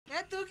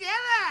তুই কে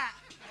রে?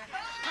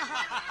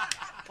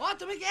 ও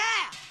তুমি কে?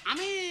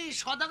 আমি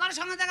সদাগরের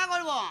সঙ্গে দেখা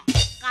করব।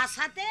 কার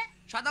সাথে?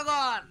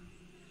 সদাগর।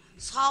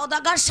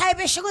 সওদাগর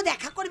সাহেবের সঙ্গে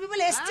দেখা করবি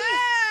বলে এসেছিস?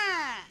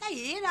 তাই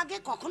এর আগে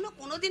কখনো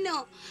কোনোদিনও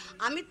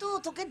আমি তো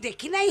তোকে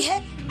দেখি নাই। হে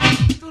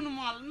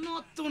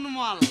নতুন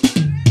মাল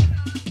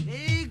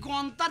এই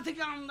গন্তা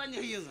থেকে আমদানি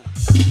হয়ে যায়।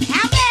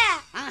 হ্যাঁ বে,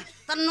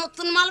 তোর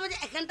নতুন মাল বলে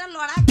এখানটা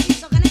লড়াচ্ছিস,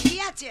 ওখানে কি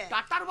আছে?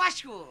 টাটার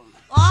বাস্কো।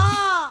 ও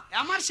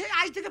আমার সেই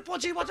আজ থেকে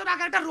 25 বছর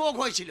আগে একটা রোগ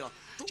হয়েছিল,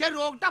 সেই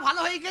রোগটা ভালো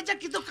হয়ে গেছে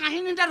কিন্তু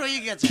কাহিনীটা রয়ে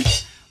গেছে।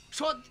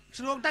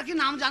 রোগটা কি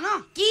নাম জানো?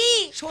 কি?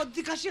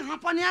 সর্দি কাশি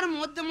হাঁপানি আর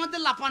মধ্যে মধ্যে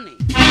লাপানি।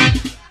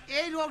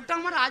 এই রোগটা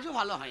আমার আজও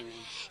ভালো হয়নি।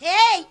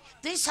 এই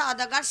তুই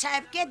সওদাগর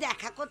সাহেবকে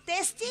দেখা করতে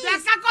এসেছিস?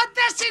 দেখা করতে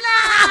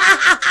এসেছিলাম।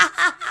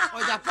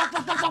 ওই যা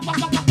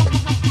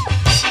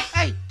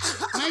এই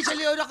নাই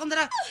চলি ওই রকম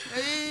ধরে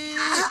এই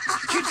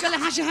খিটকালে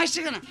হাসি হাসছে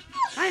কেন?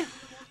 হ্যাঁ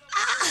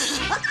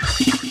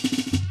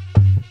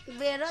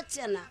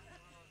বেরোচ্ছে না।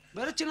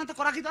 বেরোচ্ছে না তো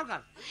করা কি দরকার?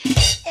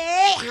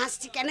 এই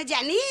হাসছি কেন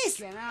জানিস?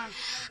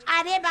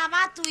 আরে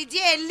বাবা তুই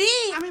যে এলি,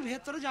 আমি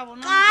ভেতরে যাব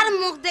না। কার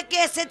মুখ দেখে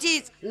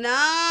এসেছিস?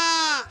 না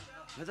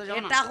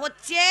এটা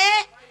হচ্ছে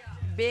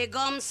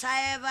বেগম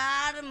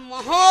সাহেবার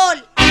মহল।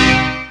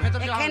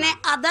 এখানে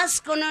আদার্স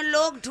কোন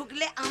লোক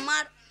ঢুকলে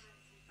আমার।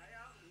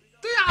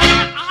 তুই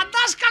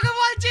আদার্স কাকে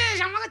বলছিস?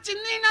 আমাকে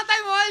চিনলি না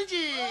তাই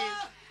বলছিস।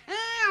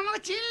 আমাকে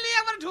চিনলি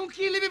আবার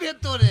ঢুকিয়ে নিবি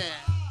ভেতরে।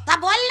 তা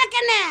বল না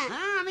কেন?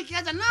 হ্যাঁ আমি কে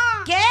জানো?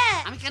 কে?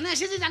 আমি কেন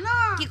এসেছি জানো?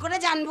 কি করে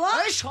জানবো?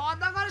 ওই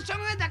সওদাগরের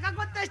সঙ্গে দেখা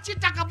করতে এসেছি,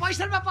 টাকা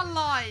পয়সার ব্যাপার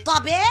নয়।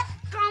 তবে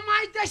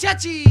কামাইতে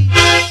এসেছি।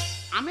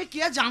 আমি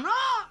কে জানো?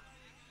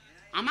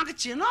 আমাকে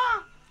চেনো?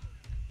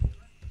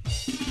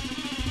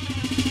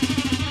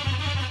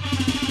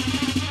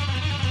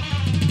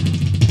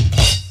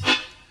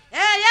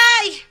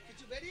 এই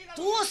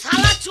তুই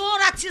শালা চোর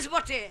আছিস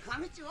বটে।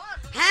 আমি চোর?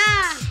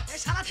 হ্যাঁ। এই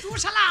শালা তুই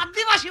শালা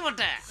আদিবাসী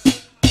বটে,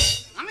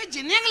 আমি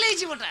জেনে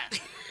গেলেইছি বটে।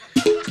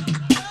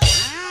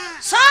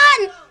 শোন,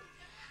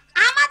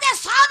 আমাদের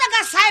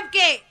সওদাগর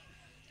সাহেবকে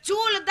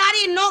চুল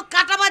দাড়ি নখ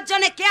কাটাবার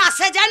জন্য কে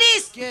আসে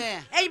জানিস? কে?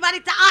 এই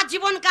বাড়িতে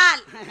আজীবন কাল।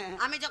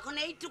 আমি যখন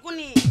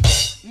এইটুকুনি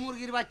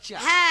মুরগির বাচ্চা।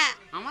 হ্যাঁ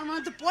আমার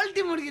মনে তো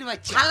পোল্ট্রি মুরগির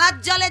বাচ্চা। খালার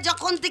জলে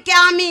যখন থেকে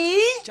আমি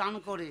চান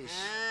করিস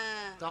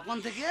তখন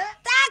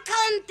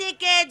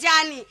থেকে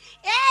জানি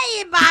এই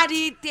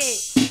বাড়িতে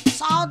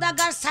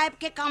সওদাগর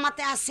সাহেবকে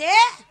কামাতে আসে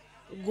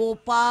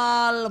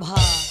গোপাল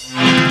ভাঁড়।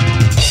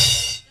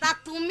 তা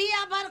তুমি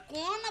আবার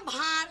কোন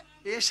ভাঁড়?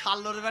 এ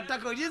শালোর বেটা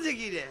করিয়েছে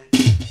কি রে?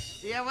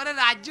 এবারে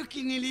রাজ্য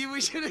কিনে নিয়ে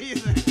বসে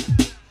রয়েছে।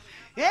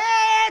 এ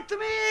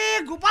তুমি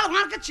গোপাল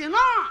ভাঁড়কে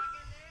চেনো?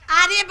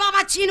 আরে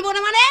বাবা চিনবো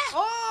না মানে?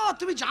 ও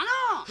তুমি জানো?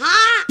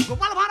 হ্যাঁ।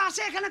 গোপাল ভাঁড়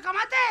আসে এখানে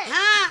কামাতে?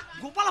 হ্যাঁ।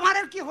 গোপাল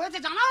ভাঁড়ের কি হয়েছে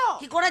জানো?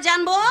 কি করে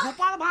জানবো?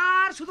 গোপাল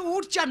ভাঁড় শুধু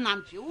উঠচার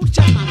নামছে,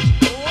 উঠচার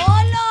নামছে।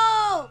 ওলো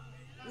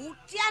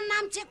উঠচার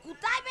নামছে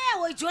কোথায় বে?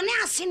 ওই জন্য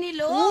আসেনি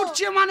লো।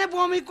 উঠছে মানে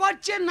বমি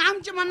করছে,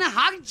 নামছে মানে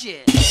হাগছে।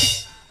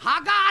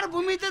 হাগা আর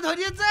বমিতে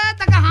ধরিয়েছে,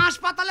 তাকে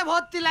হাসপাতালে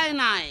ভর্তি লাই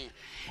নাই।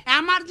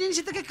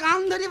 এমার্জেন্সি থেকে কান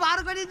ধরে বার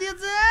করে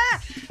দিয়েছে।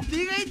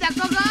 দিকেই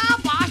দেখো গা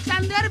বাস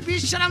স্ট্যান্ডের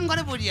বিশ্রাম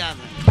ঘরে পড়িয়ে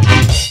আছে।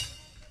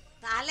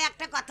 তাহলে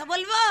একটা কথা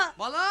বলবো?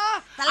 বলো।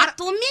 তাহলে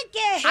তুমি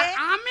কে?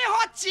 আমি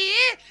হচ্ছি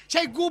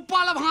সেই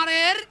গোপাল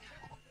ভাঁড়ের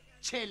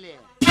ছেলে।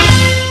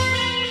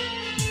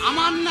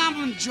 আমার নাম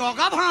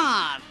জগা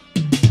ভাঁড়।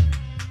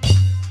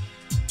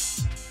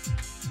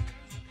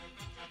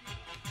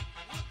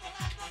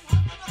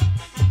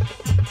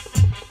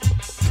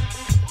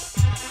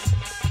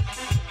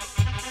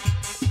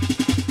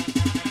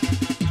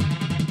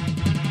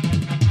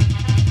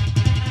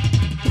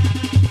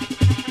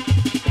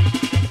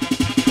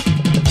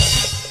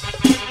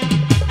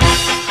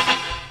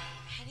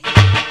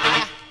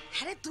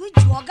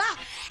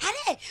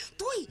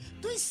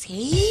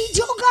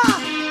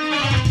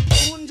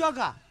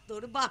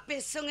 তোর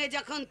বাপের সঙ্গে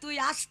যখন তুই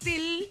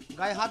আসতিল,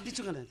 গায়ে হাত দিচ্ছ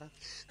কেন?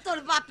 তোর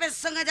বাপের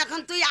সঙ্গে যখন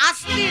তুই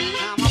আসতিল,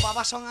 আমার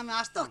বাবার সঙ্গে আমি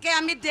আসতাম, তোকে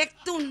আমি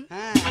দেখতুম।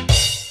 হ্যাঁ।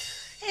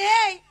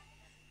 এই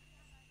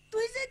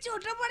তুই যে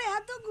ছোট পড়ে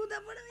হাত গুদা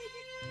পড়ে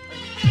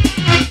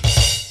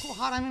খুব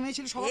হার আমি মেয়ে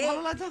ছিল, সবার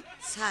ভালো লাগতো।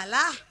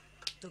 শালা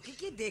তোকে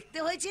কি দেখতে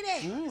হয়েছে রে?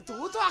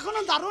 তুই তো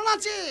এখনো দারুণ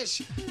আছিস,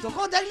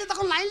 তোকেও দেখলে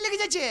তখন লাইন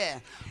লেগে যাচ্ছে।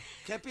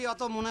 খেপি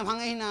অত মনে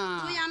ভাঙেই না।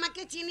 তুই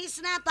আমাকে চিনিস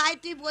না তাই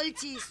তুই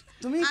বলছিস।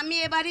 তুমি? আমি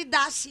এবারই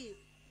দাসী।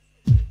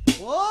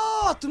 ও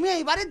তুমি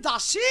এইবারে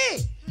দাসী?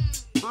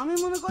 আমি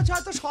মনে করছি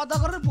হয়তো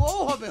সওদাগরের বউ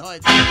হবে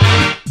হয়তো।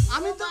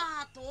 আমি তো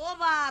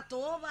তোবা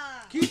তোবা।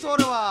 কি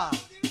তোরবা?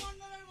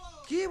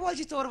 কি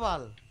বলছিস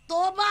তোরবাল?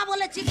 তোবা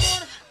বলেছি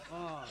তোর।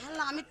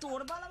 হ্যালো আমি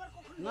তোরবাল আবার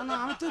কখন? না না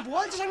আমি তুই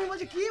বলছিস, আমি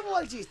বলছি কি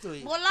বলছিস তুই?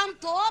 বললাম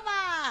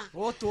তোবা।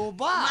 ও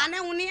তোবা মানে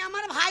উনি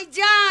আমার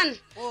ভাইজান,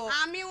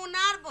 আমি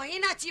উনার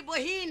বহিন আছি,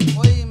 বহিন।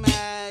 ওই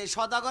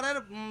সওদাগরের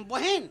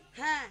বহিন?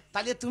 হ্যাঁ।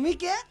 তাহলে তুমি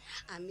কে?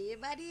 আমি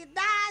এবারে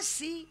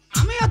দাসী।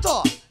 আমিও তো।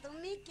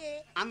 তুমি কে?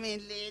 আমি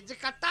লেজ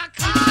কাটা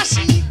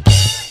খাসি।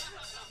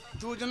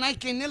 দুজনাই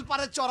কেনেল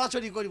পারে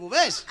চড়াচড়ি করব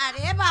বেশ।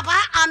 আরে বাবা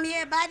আমি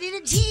এবারের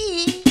ঝি।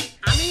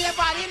 আমি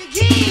এবারের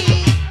ঘি।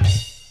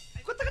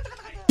 কত কত কত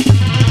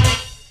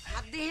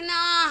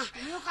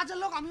কাজের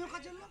লোক, আমিও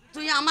কাজের লোক।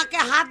 তুই আমাকে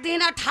হাত দিয়ে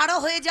না, ঠাড়ো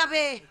হয়ে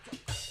যাবে।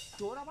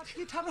 তোর আবার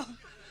কি ঠাড়ো?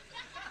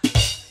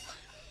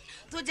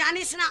 তুই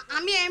জানিস না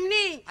আমি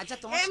এমনি। আচ্ছা,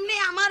 এমনি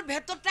আমার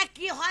ভেতরটা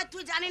কি হয়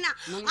তুই জানি না।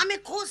 আমি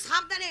খুব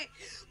সাবধানে,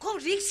 খুব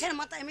রিক্সের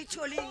মাথায় আমি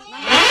চলি।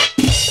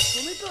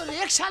 তুমি তো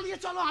রিক্সা নিয়ে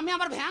চলো, আমি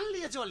আবার ভ্যান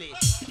নিয়ে চলি।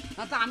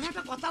 তা আমি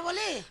একটা কথা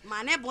বলি,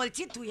 মানে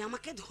বলছি তুই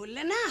আমাকে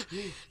ধরলে না,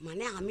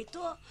 মানে আমি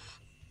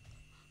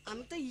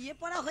তো ইয়ে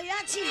পড়া হয়ে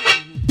আছি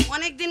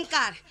অনেক দিন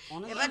কার।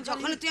 এবার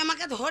যখন তুই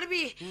আমাকে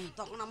ধরবি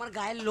তখন আমার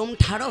গায়ের লোম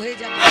ঠাড়ো হয়ে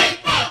যাবে।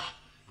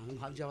 আমি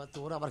ভাবছি আবার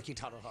তোর আবার কি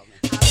ঠাড়ো হবে।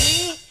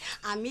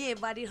 আমি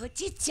এবারে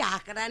হচ্ছি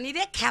চাকরানি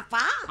রে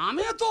খেপা।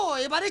 আমিও তো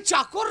এবারে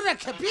চাকর রে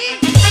খেপি।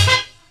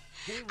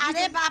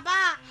 আরে বাবা,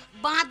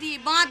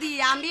 বাঁদি,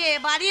 আমি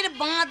এবাড়ির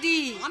বাঁদি।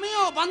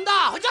 আমিও বান্দা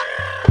হুজুর।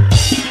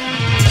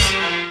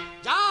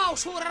 যাও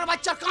শুয়োরের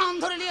বাচ্চার কান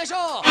ধরে নিয়ে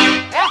এসো।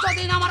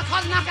 এতদিন আমার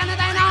খাজনা কেন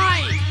দেয়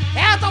নাই,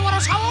 এত বড়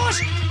সাহস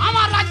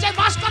আমার রাজ্যে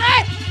বাস করে।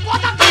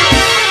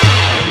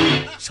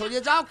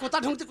 সরিয়ে যাও, কোথা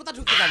ঢুকতে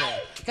যাবে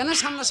কেন?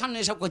 সামনে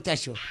এসব করতে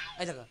আসছো।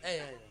 এই দেখো,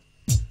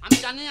 আমি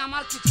জানি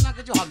আমার কিছু না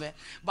কিছু হবে।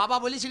 বাবা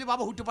বলেছিলি,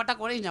 বাবা হুটুপাটা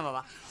করেই না।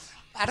 বাবা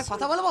একটা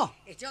কথা বলবো?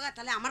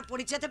 তাহলে আমার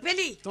পরিচয় তো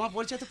পেলি। তোমার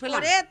পরিচয় তো পেলাম।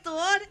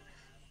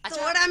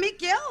 তোর আমি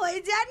কেউ ওই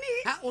জানি।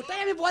 হ্যাঁ, ওটাই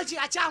আমি বলছি।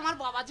 আচ্ছা, আমার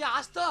বাবা যে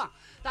আসতো,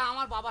 তা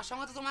আমার বাবার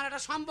সঙ্গে তো তোমার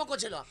একটা সম্পর্ক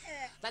ছিল।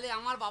 তাহলে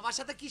আমার বাবার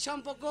সাথে কি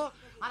সম্পর্ক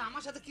আর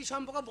আমার সাথে কি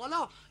সম্পর্ক বলো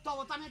তো?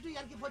 ওটা আমি একটু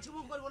আর কি পছন্দ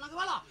করবো নাকি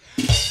বলো?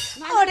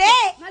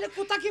 নাহলে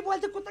কোথা কি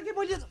বলতে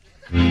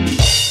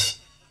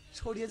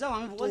ছড়িয়ে যাও।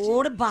 আমি বলছি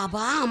তোর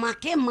বাবা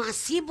আমাকে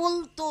মাসি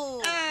বলতো।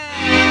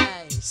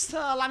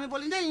 আমি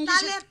বলি না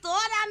তাহলে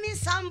তোর আমি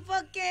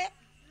সম্পর্কে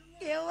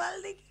কে বল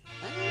দেখি?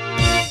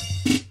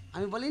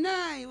 আমি বলি না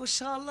ও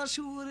শালা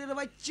শুয়োরের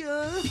বাচ্চা,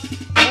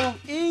 ও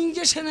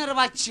ইঞ্জেকশনের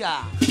বাচ্চা।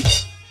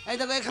 এই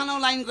দেখো, এখানেও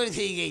লাইন করে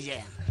থেকে গিয়েছে,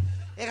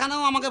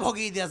 এখানেও আমাকে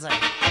ভগিয়ে দিয়েছে।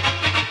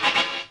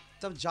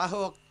 তবে যা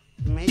হোক,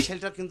 মেয়ে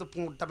ছেলেটার কিন্তু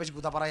পুঁটটা বেশ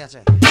গুদাপাড়াই আছে।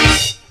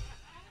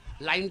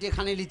 লাইনটা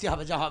এখানে নিতে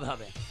হবে, যা হবে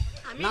হবে।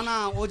 না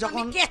ও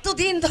যখন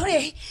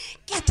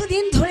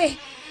কতদিন ধরে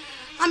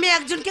আমি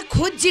একজনকে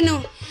খুঁজছি,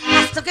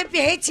 আজ তোকে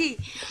পেয়েছি।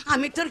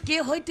 আমি তোর কে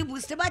হই তুই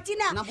বুঝতে পারছি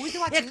না?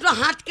 একটু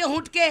হাঁটকে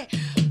হুঁটকে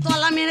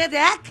তলা মেরে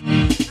দেখ,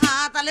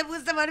 তাহলে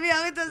বুঝতে পারবি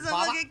আমি তোর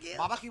সম্পর্কে কি।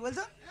 বাবা কি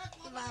বলতো?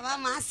 বাবা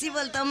মাসি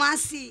বলতো।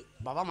 মাসি?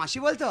 বাবা মাসি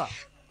বলতো?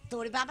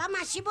 তোর বাবা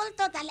মাসি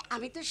বলতো, তাহলে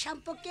আমি তোর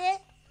সম্পর্কে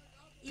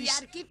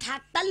ইয়ার কি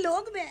ঠাট্টার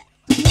লোক বে।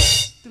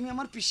 তুমি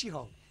আমার পিসি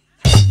হও।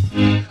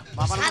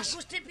 বাবার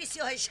পুষ্টির পিসি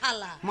হয়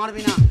শালা।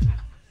 মারবি না।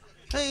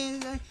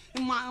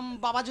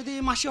 বাবা যদি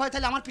মাসি হয়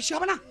তাহলে আমার পিসি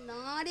হবে না?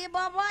 না রে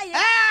বাবা,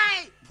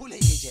 ভুল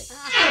হয়ে গেছে,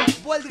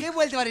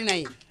 বলতে পারি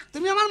নাই।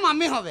 তুমি আমার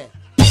মাম্মি হবে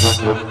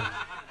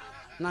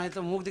না।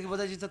 তো মুখ দেখে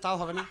বোঝা যেত, তাও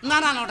হবে না। না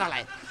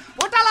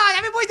ওটা লাই,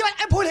 আমি বুঝতে পারি।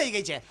 ভুল হয়ে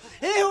গেছে,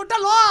 ওটা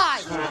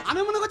লয়। আমি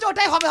মনে করছি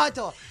ওটাই হবে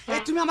হয়তো।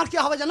 তুমি আমার কি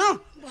হবে জানো?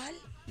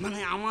 মানে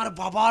আমার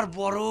বাবার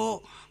বড়,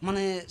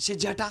 মানে সে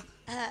জেঠা,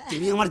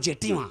 তুমি আমার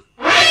জেঠিমা।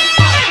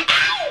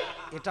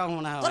 এটাও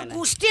মনে হয়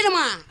পুষ্টির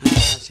মা।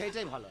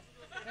 সেইটাই ভালো।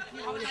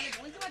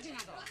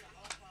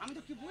 আমি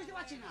তো কি বুঝতে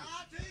পারছি না।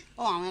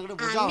 ও আমি একটু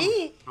বোঝাও,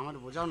 আমার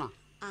বোঝাও না।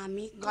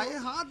 আমি গায়ে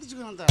হাত দিচ্ছি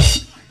কেন?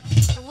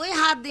 ওই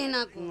হাত দিই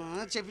না,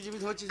 চেপি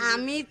ধরছি।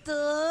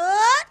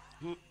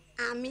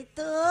 আমি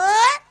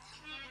তোর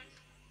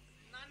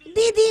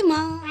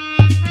দিদিমা।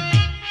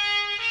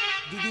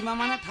 দিদিমা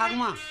মানে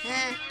ঠাকমা?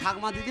 হ্যাঁ,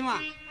 ঠাকমা দিদিমা।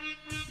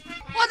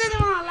 ও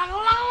দিদিমা, লাগাও।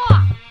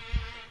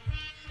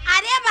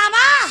 আরে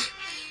বাবা,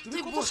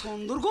 তুই কত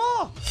সুন্দর গো।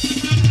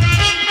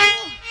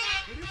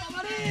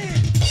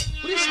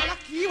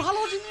 কি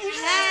ভালো জিনিস।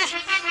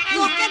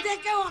 তোকে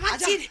দেখে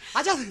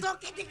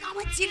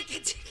আমার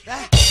চিরকেছে।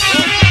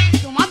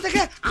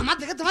 আমার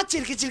দেখে তোমার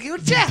চিরকে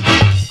উঠছে।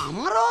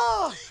 আমারও।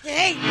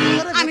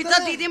 আমি তো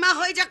দিদিমা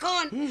হই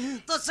যখন,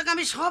 তোর সঙ্গে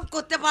আমি সব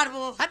করতে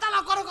পারবো।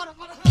 করো।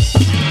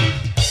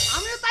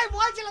 আমিও তাই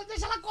বলছিলাম যে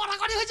শালা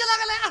কড়াকড়ি হয়েছে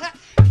লাগালে।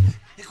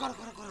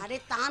 আরে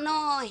তা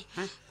নয়,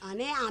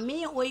 মানে আমি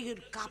ওই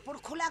কাপড়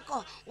খোলা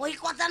ওই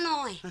কথা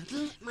নয়,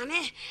 মানে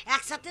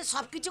একসাথে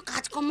সবকিছু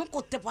কাজকর্ম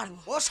করতে পারবো।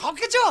 ও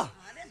সবকিছু?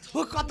 ও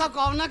কথা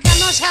কও না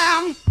কেন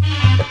শ্যাম,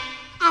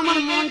 আমার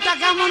মনটা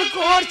কেমন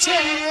করছে।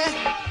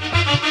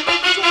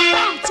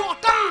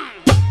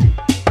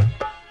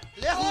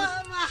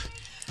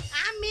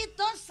 আমি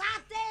তোর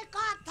সাথে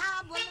কথা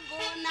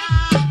বলবো না,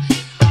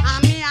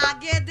 আমি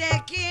আগে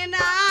দেখি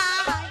না।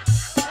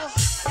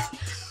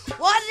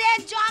 ওরে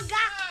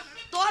জগা,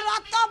 তোর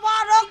অত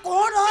বড়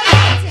কোন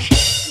হয়েছে?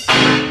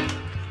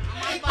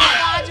 আমার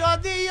বাবা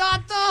যদি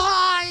অত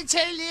হয়,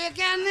 ছেলে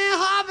কেন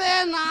হবে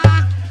না?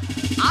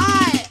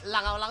 আয়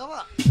লাগাবো।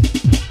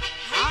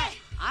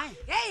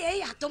 এই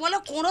এত বলো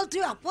কোন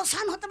তুই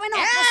অপসান হতে পারে না।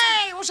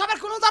 ওসবের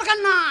কোনো দরকার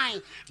নাই।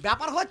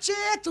 ব্যাপার হচ্ছে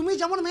তুমি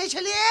যেমন মেয়ে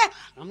ছেলে,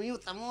 আমিও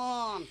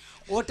তেমন।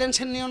 ও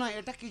টেনশন নিও না।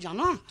 এটা কি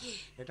জানো?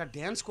 এটা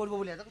ড্যান্স করবো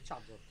বলে দেখো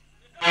চাদর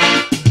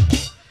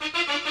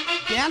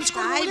ড্যান্স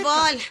করবো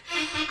বল।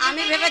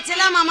 আমি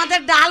ভেবেছিলাম আমাদের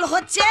ডাল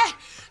হচ্ছে,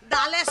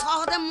 ডালে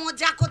সহজে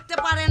মজা করতে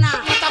পারে না।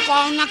 কথা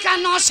কও না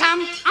কেন শ্যাম,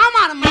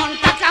 আমার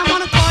মনটা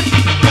কেমন করছে।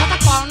 কথা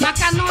কও না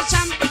কেন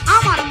শ্যাম,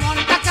 আমার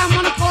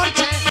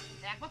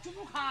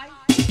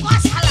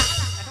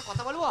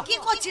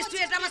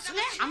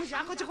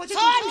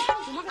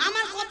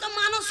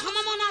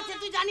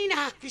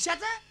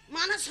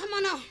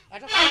কেন?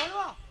 একটা কথা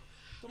বলবো,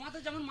 তোমাদের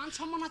যেমন মান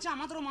সম্মান আছে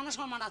আমাদেরও মান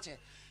সম্মান আছে।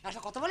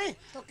 একটা কথা বলি,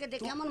 তোকে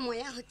দেখে আমার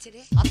ময়া হচ্ছে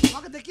রে। আর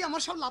তোমাকে দেখি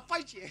আমার সব লাভ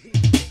পাইছে।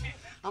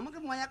 আমাকে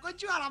মজা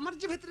করছো আর আমার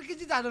যে ভেতরে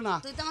কিছু জানো না।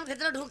 তুই তো আমার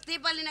ভেতরে ঢুকতেই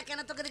পারলি না, কেন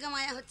তোকে দেখে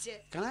মায়া হচ্ছে?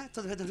 কেন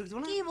তোর ভেতরে ঢুকতে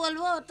না? কি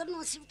বলবো, তোর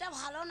নসিবটা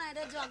ভালো না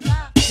রে জগা।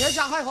 সে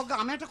যা হয় হোক,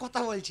 আমি একটা কথা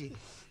বলছি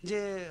যে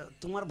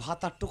তোমার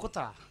ভাতার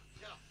টোকোটা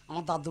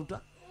আমার দাদুটা।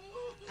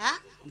 হ্যাঁ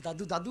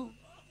দাদু দাদু,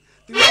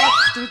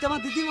 তুমি তো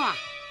আমার দিদিমা,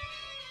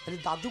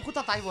 দাদু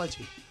কোথা তাই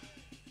বলছি।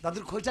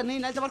 দাদুর খোঁজটা নেই,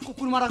 নাই তো আবার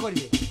কুকুর মারা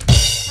করবে।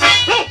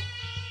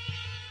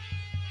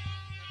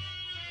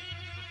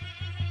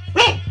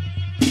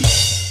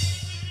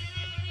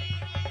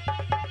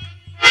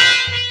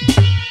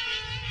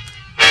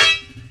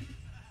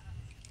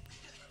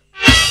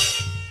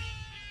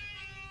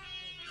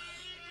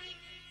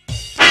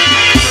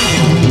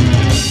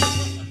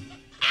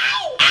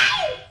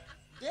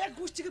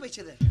 গোষ্ঠীকে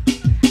বেছে দে,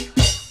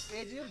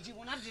 এই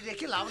জীবন আর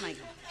রেখে লাভ নাই।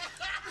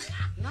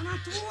 না না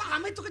তুই,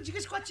 আমি তোকে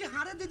জিজ্ঞেস করছি,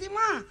 হারে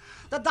দিদিমা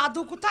তা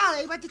দাদু কোথায়?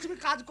 এই বাড়িতে তুমি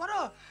কাজ করো,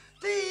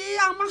 তুই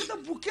আমাকে তো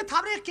বুকে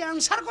থাবড়ে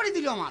ক্যান্সার করে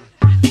দিল আমার।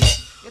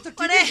 এ তো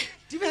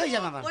টিভি হয়ে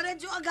যাবে আমার। ওরে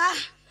জগা,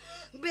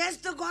 বেশ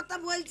তো কথা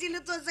বলছিল,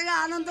 তোর সঙ্গে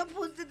আনন্দ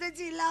ফুর্তিতে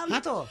ছিলাম।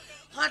 হ্যাঁ তো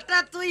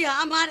হঠাৎ তুই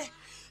আমার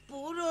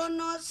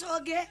পুরনো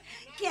সঙ্গে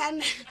কেন?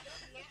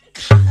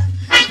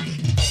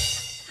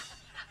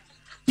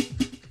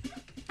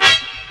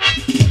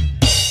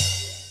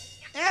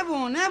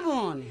 এবন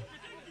এবন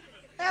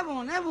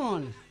এবন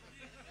এবন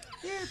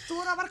এ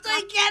তোর আবার তুই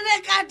কেন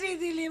কাটি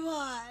দিলি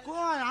বল?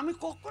 কই আমি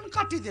কখন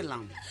কাটি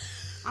দিলাম?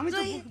 আমি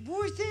তো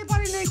বুঝতেই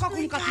পারি নাই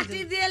কখন কাটি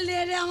দিয়ে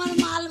রে আমার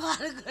মাল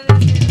বার করে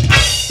দে।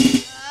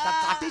 তা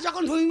কাটি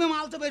যখন ঢুকবে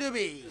মাল তো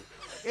বেরোবে।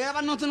 এ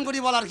আবার নতুন করে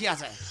বলার কি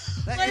আছে?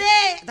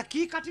 তা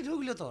কি কাটি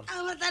ঢুকলো তোর?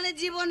 আমার তাহলে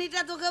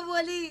জীবনীটা তোকে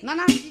বলি। না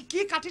না, কি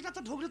কাটিটা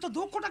তো ঢুকলো, তো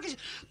দুঃখটা কি?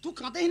 তুই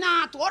কাঁদেই না,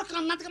 তোর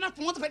কান্না থেকে আমার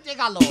পোঁত ফেটে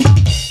গেল।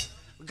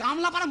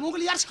 গামলা পাড়া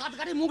মুগলি আর সাত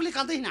গাড়ি মুগলি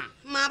কাঁদেই না।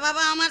 মা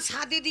বাবা আমার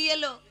শাদি দিয়ে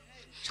এলো।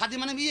 শাদি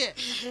মানে বিয়ে?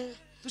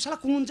 তুই শালা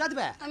কোন জাত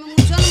বে? আমি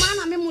মুসলমান,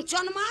 আমি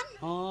মুসলমান।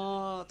 ও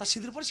তা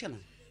সিঁদুর পড়ছে না?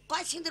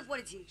 কয় সিঁদুর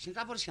পড়েছি?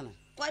 সিঁকা পড়ছে না?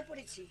 কয়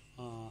পড়েছি?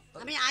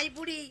 আমি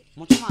আইপুরি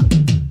মুসলমান,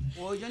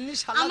 ওই জন্যই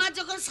শালা। আমার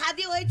যখন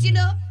শাদি হয়েছিল,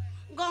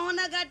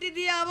 গহনা গাটি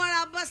দিয়ে আমার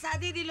আব্বা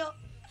শাদি দিল।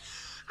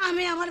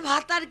 আমি আমার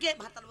ভাতারকে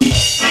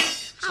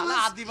শালা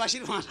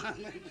আদিবাসীর ভাষা।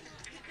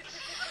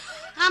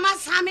 আমার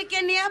স্বামীকে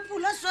নিয়ে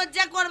ফুল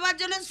সজ্জা করবার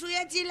জন্য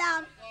শুয়েছিলাম।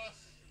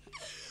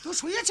 তুই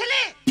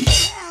শুয়েছিলি?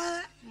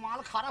 মাল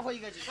খারাপ হয়ে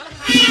গেছে।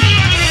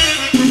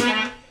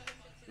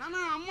 না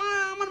না,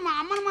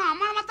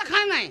 আমার মাথা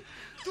খায় নাই।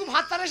 তুই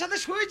ভাতারের সাথে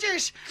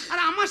শুয়েছিস আর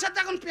আমার সাথে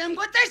এখন প্রেম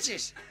করতে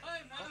আসছিস?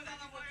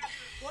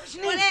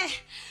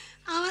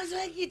 আমার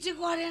সঙ্গে কিছু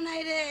করে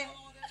নাই রে।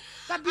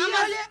 তা বিয়ে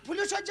হলে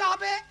ফুলে সজ্জা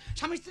হবে,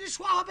 স্বামী স্ত্রী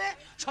শোয়া হবে,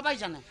 সবাই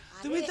জানে।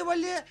 তুমি তো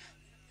বললে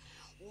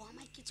ও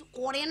আমায় কিছু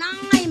করে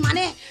নাই,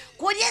 মানে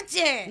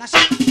করেছে না।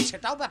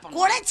 সেটাও ব্যাপার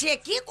করেছে।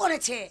 কি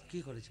করেছে? কি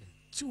করেছে?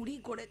 চুরি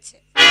করেছে।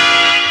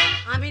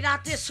 আমি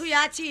রাতে শুয়ে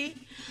আছি,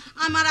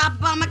 আমার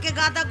আব্বা আমাকে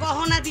গাদা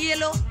গহনা দিয়ে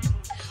এলো।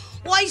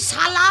 ওই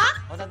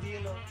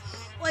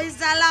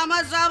শালা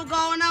আমার সব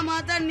গহনা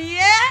মাথা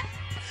নিয়ে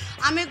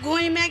আমি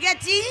ঘুমিয়ে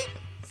গেছি,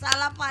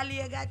 শালা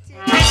পালিয়ে গেছে।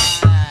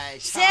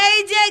 সেই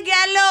যে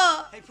গেল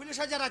এই ফুলে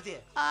সজ্জা রাতে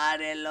আর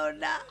এলো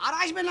না। আর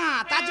আসবে না,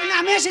 তার জন্য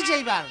আমি এসেছি।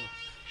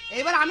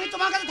 এইবার আমি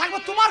তোমার কাছে থাকবো।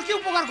 তোমার কি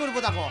উপকার করবো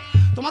দেখো,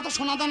 তোমার তো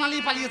সোনাদান আলী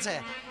পালিয়েছে।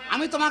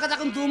 আমি তোমার কাছে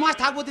এখন 2 মাস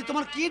থাকবো,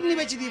 তোমার কিডনি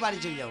বেঁচে দিয়ে বাড়ি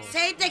চলে যাবো।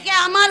 সেই থেকে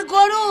আমার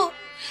গরু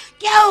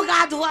কেউ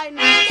গা ধোয়ায়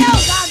না, কেউ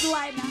গা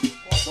ধোয়ায় না।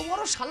 কত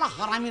বড় শালা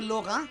হারামির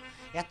লোক।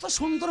 এত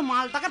সুন্দর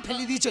মালটাকে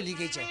ফেলে দিয়ে চলে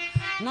গেছে।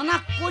 না না,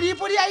 পরিয়ে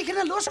পরিয়ে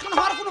এইখানে লোকসান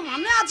হওয়ার কোনো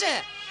মানে আছে?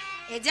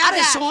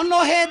 আরে শোনো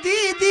হে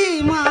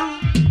দিদিমা,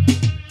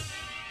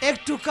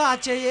 একটু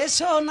কাছে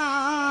এসো না,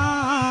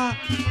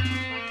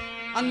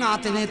 আর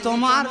নাতনি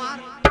তোমার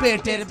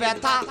পেটের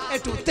ব্যথা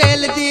একটু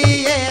তেল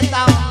দিয়ে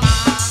দাও না।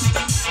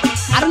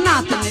 আর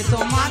নাতনি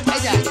তোমার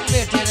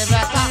পেটের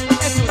ব্যথা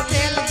একটু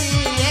তেল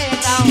দিয়ে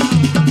দাও।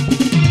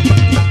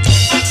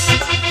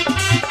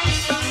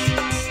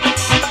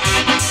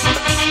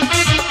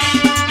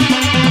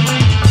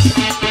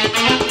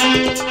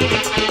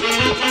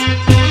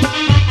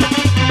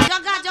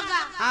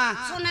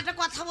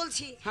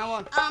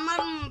 আমার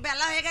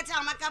বেলা হয়ে গেছে,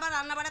 আমাকে আবার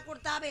রান্না বাড়া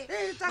করতে হবে,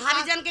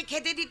 ভাবিজানকে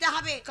খেতে দিতে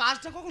হবে।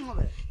 কাজটা কখন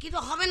হবে? কিন্তু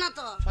হবে না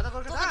তো।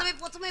 তোকে আমি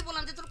প্রথমেই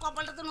বললাম যে তোর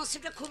কপালটা তো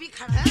নসিবটা খুবই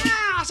খারাপ।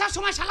 আসার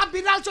সময় শালা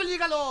বিড়াল চলে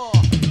গেল।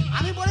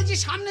 আমি বলেছি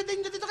সামনের দিন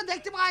যদি তোকে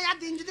দেখতে পাই, আর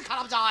দিন যদি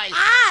খারাপ যায়,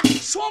 আর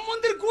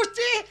সমুদ্রের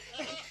গোষ্ঠী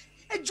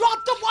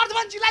যত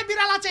বর্ধমান জেলায়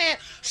বিড়াল আছে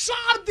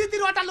সব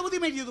দিদির ওটা লবদি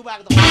মেরিয়ে দেবো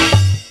একদম।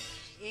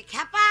 এ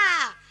খেপা,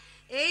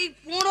 এই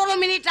 15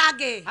 মিনিট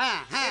আগে,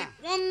 হ্যাঁ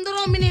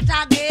 15 মিনিট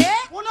আগে,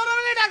 15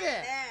 মিনিট আগে,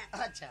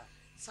 আচ্ছা,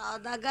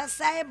 সওদাগর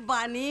সাহেব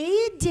বাণী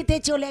যেতে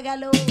চলে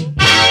গেল।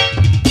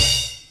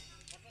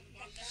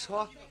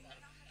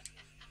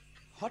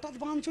 হঠাৎ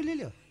বান চলে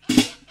এলো,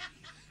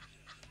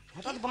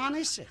 হঠাৎ বান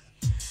এসছে।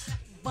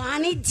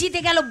 বাণিজ্যিতে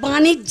গেল।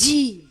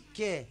 বাণিজ্যি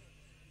কে?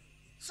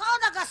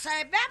 সওদাগর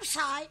সাহেব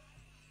ব্যবসায়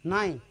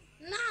নাই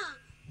না,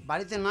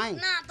 বাড়িতে নাই?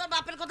 না, তোর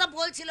বাপের কথা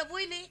বলছিল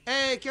বুঝলি।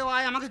 এই কেউ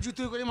আয়, আমাকে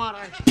জুতোই করে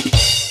মারায়।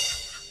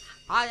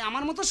 আয়,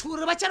 আমার মতো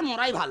সুরের বাচ্চার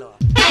মরাই ভালো।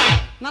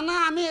 না না,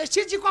 আমি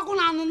এসেছি কখন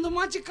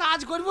আনন্দমাছি কাজ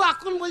করবো,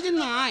 এখন বলছি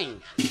নাই।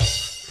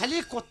 খালি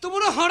কত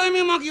বড়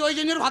হরামি মাগি, ওই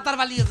জন্য ভাতার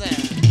পালিয়েছে।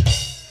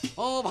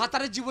 ও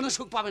ভাতারের জীবনে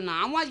সুখ পাবে না,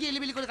 আমি আজকে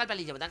এলিবিলি করে কাজ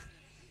পালিয়ে যাবে। দেখ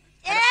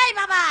এই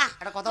বাবা,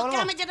 একটা কথা বলবো?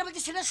 আমি যেটা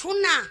বলছি সেটা শুন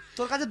না।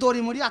 তোর কাছে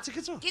দড়ি মড়ি আছে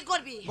কিছু? কি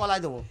করবি?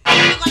 গলায় দেবো।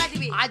 গলায়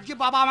দিবি? আজকে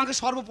বাবা আমাকে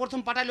সর্বপ্রথম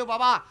পাঠাইলো।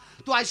 বাবা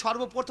তুই আজ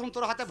সর্বপ্রথম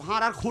তোর হাতে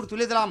ভাঁড় আর খুঁড়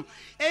তুলে দিলাম,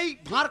 এই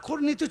ভাঁড়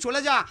খুঁড় নিয়ে তুই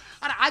চলে যা।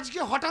 আর আজকে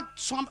হঠাৎ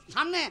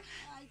সামনে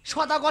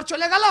সদাগর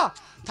চলে গেল,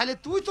 তাহলে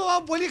তুই তো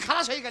বলি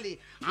খালাস হয়ে গেলি।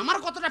 আমার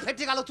কতটা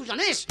ফেটে গেল তুই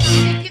জানিস?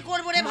 কি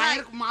করবো রে ভাই?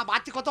 মা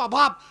বাড়তি কত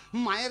অভাব,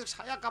 মায়ের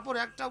সায়া কাপড়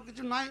একটাও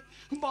কিছু নাই।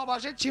 বাবা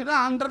সে ছেঁড়া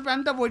আন্ডার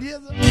প্যান্টটা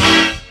বড়িয়েছে।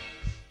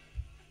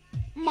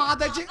 মা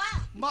দেখছি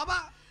বাবা,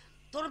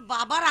 তোর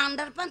বাবার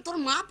আন্ডার প্যান্ট তোর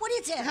মা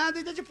পরিয়েছে? হ্যাঁ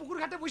দেখছি পুকুর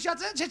ঘাটে বসে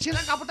আছে, সে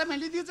ছেঁড়া কাপড়টা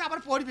মেলিয়ে দিয়েছে, আবার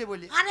পরবে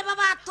বলে। আরে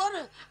বাবা,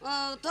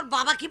 তোর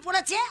বাবা কি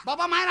পরেছে?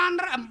 বাবা মায়ের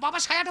আন্ডার, বাবা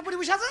সায়াটা পরে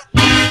বসে আছে,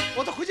 ও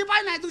তো খুঁজে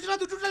পায় না, দুজনে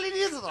দুটোটা নিয়ে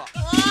নিয়েছে তো।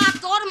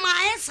 তোর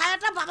মায়ের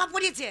সায়াটা বাবা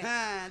পরিয়েছে?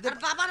 হ্যাঁ, আর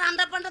বাবার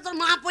আন্ডার প্যান্টটা তোর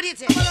মা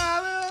পরিয়েছে?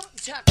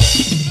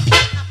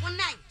 কাপড়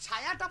নাই,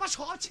 ছায়াটা আবার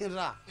সব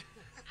ছেঁড়া।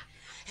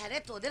 আরে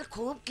তোদের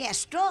খুব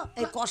কষ্ট,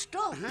 এই কষ্ট।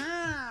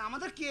 হ্যাঁ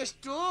আমাদের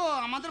কেষ্ট,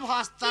 আমাদের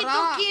ভাস্তারা।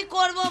 কি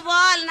করব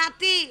বল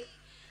নাতি,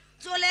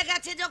 চলে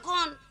গেছে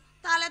যখন,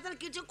 তাহলে তোর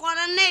কিছু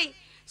করার নেই।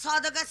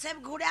 সদকা সাহেব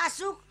ঘুরে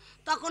আসুক,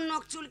 তখন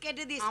নখ চুল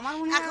কেটে দিস।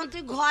 এখন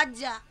তুই ঘর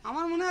যা।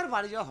 আমার মনে হয় আর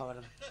বাড়ি যাওয়া হবে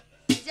না।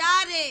 যা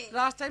রে,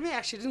 রাস্তায় আমি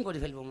অ্যাক্সিডেন্ট করে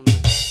ফেলবো মনে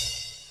হয়।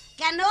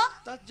 কেন?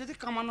 তা যদি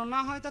কামানো না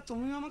হয়, তা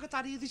তুমিও আমাকে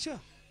তাড়িয়ে দিছো।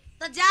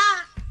 তো যা।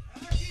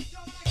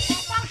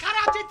 কপাল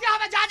খারাপ, যেতে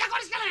হবে। যা যা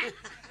করিস কেন?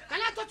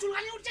 কেন তোর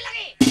চুলকানি উঠছে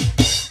লাগে?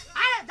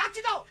 আরে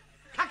যাচ্ছি তো,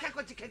 খা খা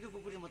করছি খেয়ে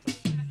কুকুরের মতো।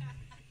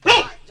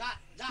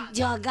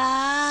 জগা,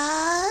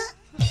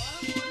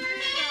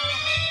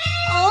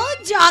 ও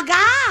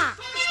জগা,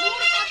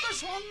 সুর কত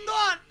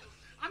সুন্দর,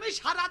 আমি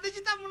সারা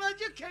দিছি তা মনে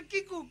হচ্ছে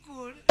খেকি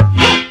কুকুর।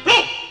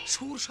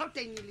 সুর সব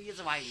টেনে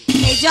নিয়েছে ভাই।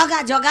 এই জগা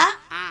জগা,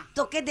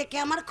 তোকে দেখে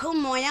আমার খুব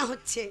ময়া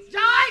হচ্ছে।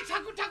 যাই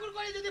ঠাকুর ঠাকুর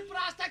করে যদি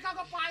রাস্তায়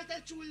কাউকে পাই, তাই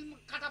চুল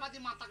কাটাবাদি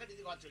মাথা কেটে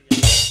দিয়ে ঘর চলে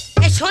যাবে।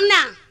 এই শোন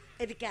না,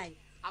 এদিকে আয়।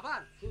 আবার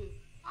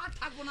আর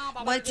থাকবো না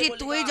বাবা। বলছি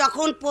তুই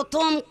যখন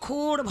প্রথম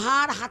খুর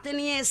ভাঁড় হাতে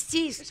নিয়ে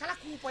এসেছিস, শালা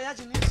কুপয়া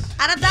জিনিস।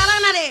 আরে দাঁড়া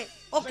না রে,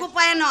 ও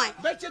কুপায় নয়,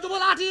 বেচে দেবো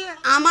লাঠি।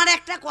 আমার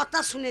একটা কথা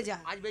শুনে যা।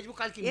 আজ বেচবো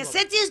কাল কিনবো।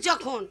 এসেছিস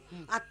যখন,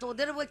 আর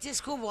তোদের বলছিস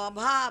খুব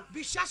অভাব।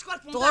 বিশ্বাস কর,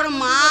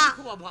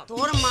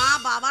 তোর মা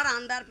বাবার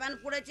আন্ডার প্যান্ট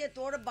পরেছে,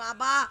 তোর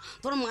বাবা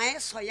তোর মায়ের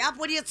সয়া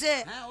পরিয়েছে।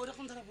 হ্যাঁ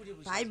ওরকম ধরে পরিয়ে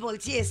বসে। তাই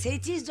বলছি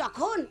এসেছিস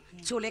যখন,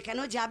 চলে কেন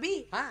যাবি?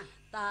 হ্যাঁ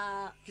তা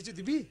কিছু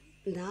দিবি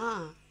না,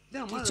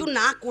 কিছু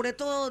না করে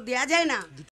তো দেয়া যায় না।